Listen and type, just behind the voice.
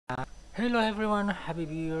Hello everyone, Happy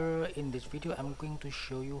here. In this video I'm going to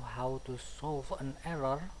show you how to solve an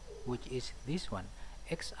error, which is this one: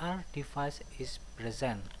 XR device is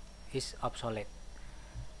present is obsolete.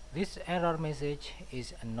 This error message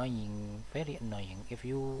is annoying, very annoying if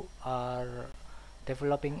you are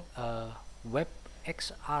developing a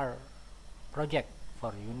WebXR project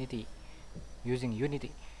for Unity using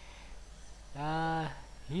Unity.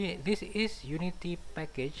 This is Unity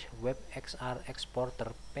package WebXR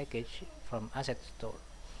Exporter package from Asset Store.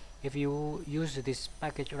 If you use this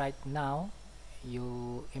package right now,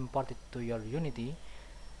 you import it to your Unity,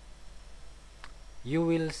 you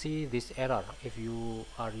will see this error. If you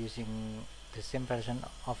are using the same version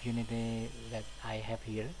of Unity that I have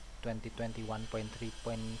here,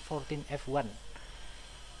 2021.3.14 F1,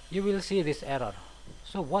 you will see this error.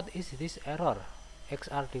 So what is this error?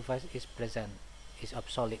 XR device is present is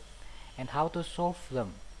obsolete, and how to solve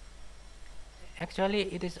them.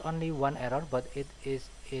 Actually it is only one error, but it is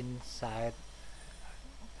inside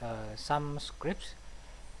some scripts.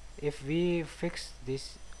 If we fix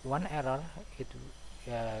this one error,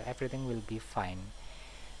 everything will be fine.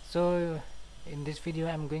 So in this video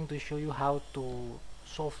I'm going to show you how to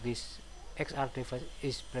solve this XR device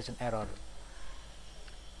is present error.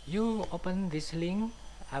 You open this link.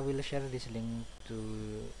 I will share this link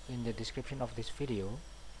in the description of this video.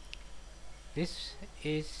 This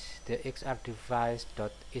is the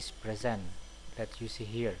XRDevice.isPresent that you see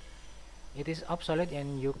here. It is obsolete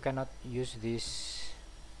and you cannot use this.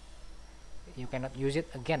 You cannot use it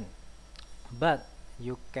again, but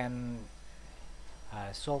you can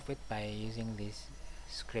solve it by using this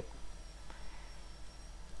script.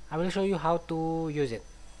 I will show you how to use it.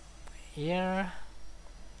 Here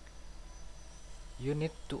you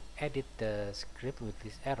need to edit the script with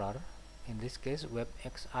this error. In this case,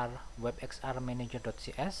 WebXR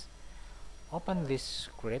manager.cs. Open this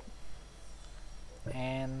script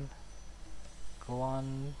and go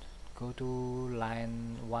to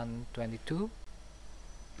line 122.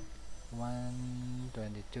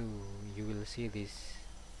 You will see this,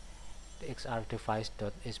 the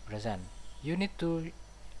XRDevice.isPresent. You need to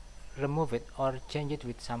remove it or change it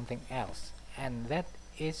with something else, and that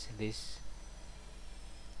is this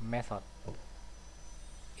method,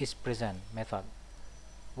 isPresent method.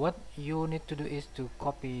 What you need to do is to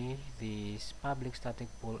copy this public static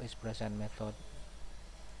pool isPresent method,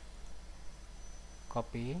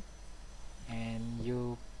 copy, and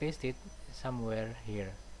you paste it somewhere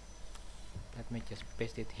here. Let me just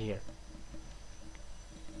paste it here.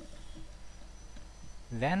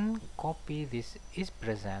 Then copy this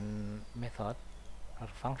isPresent method or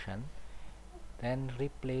function, then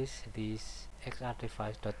replace this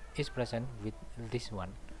XRDevice.isPresent with this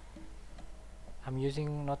one. I'm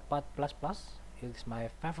using Notepad++. It's my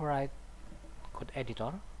favorite code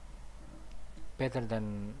editor, better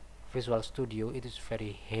than Visual Studio. It is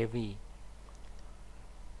very heavy.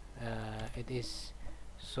 It is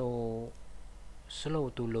so slow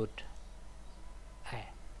to load.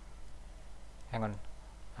 Hang on,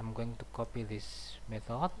 I'm going to copy this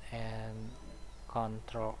method and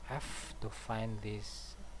Ctrl F to find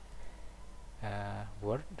this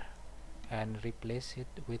word and replace it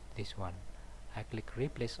with this one. I click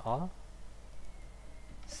replace all,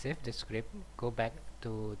 save the script, go back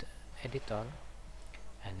to the editor,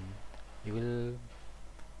 and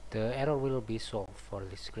the error will be solved for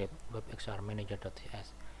this script, WebXR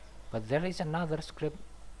manager.cs. But there is another script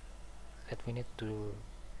that we need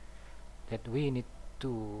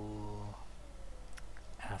to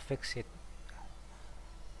fix it.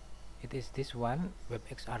 It is this one,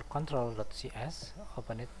 WebXR control.cs.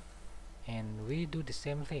 Open it and we do the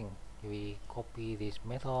same thing. We copy this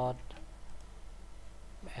method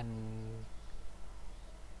and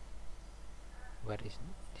where is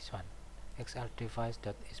this one,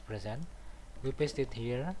 XRDevice.isPresent. We paste it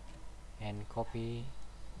here and copy.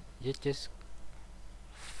 Just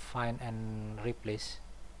find and replace,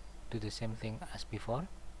 do the same thing as before,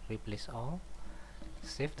 replace all,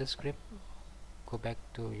 save the script, go back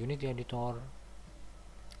to Unity editor.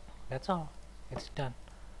 That's all, it's done.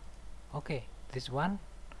 Okay, this one,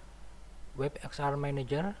 WebXR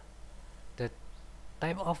manager, the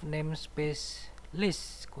type of namespace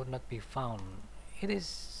list could not be found. It is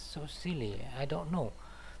so silly, I don't know.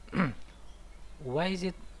 Why is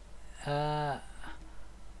it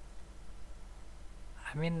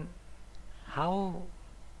I mean, how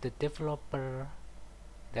the developer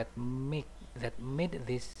that made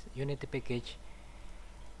this Unity package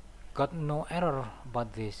got no error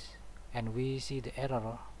about this, and we see the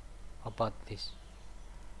error about this.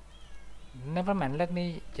 Never mind, let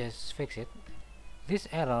me just fix it. This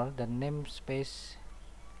error, the namespace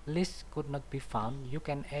list could not be found, you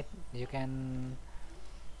can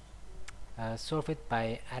solve it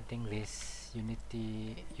by adding this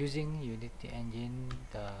Unity, using Unity engine,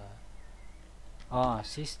 the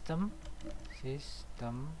system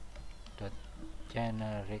dot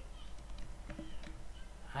generic.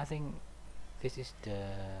 I think this is the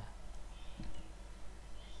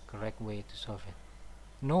correct way to solve it.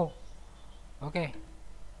 No, okay,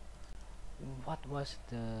 what was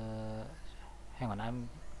the, hang on,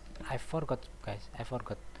 I forgot, guys, I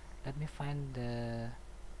forgot. Let me find the,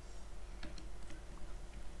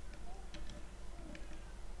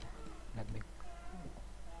 let me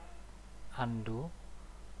undo.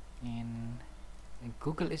 In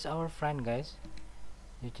Google is our friend, guys.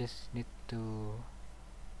 You just need to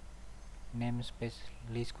namespace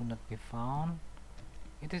list could not be found.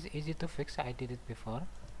 It is easy to fix, I did it before.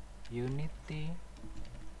 Unity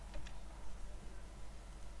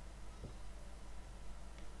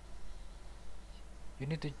you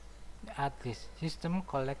need to add this system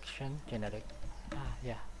collection generic.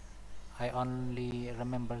 Yeah, I only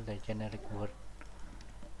remember the generic word,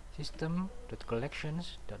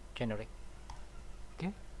 system.collections.generic.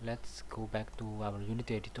 okay, let's go back to our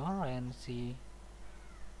Unity editor and see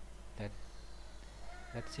that,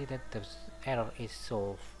 let's see that the error is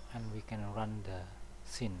solved and we can run the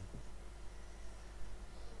scene.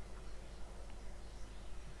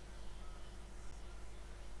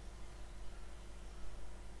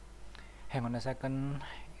 Hang on a second,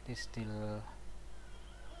 it is still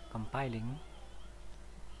compiling.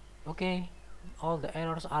 Okay, all the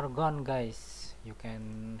errors are gone, guys. You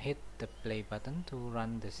can hit the play button to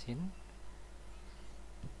run the scene,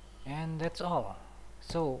 and that's all.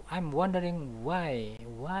 So I'm wondering why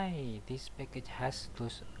this package has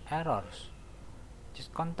those errors.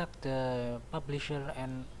 Just contact the publisher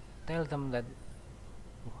and tell them that,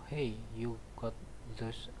 hey, you got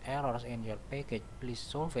those errors in your package, please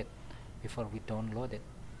solve it before we download it.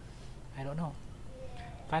 I don't know.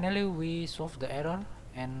 Finally we solved the error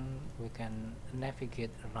and we can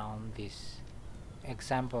navigate around this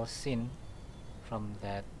example scene from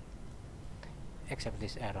that. Except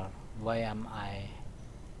this error, why am I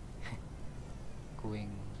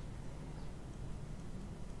going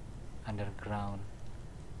underground?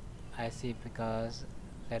 I see, because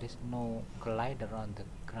there is no glider on the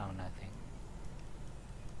ground, I think.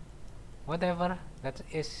 Whatever, that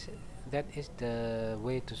is the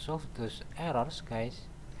way to solve those errors, guys,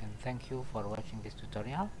 and thank you for watching this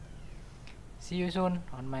tutorial. See you soon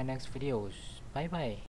on my next videos. Bye bye.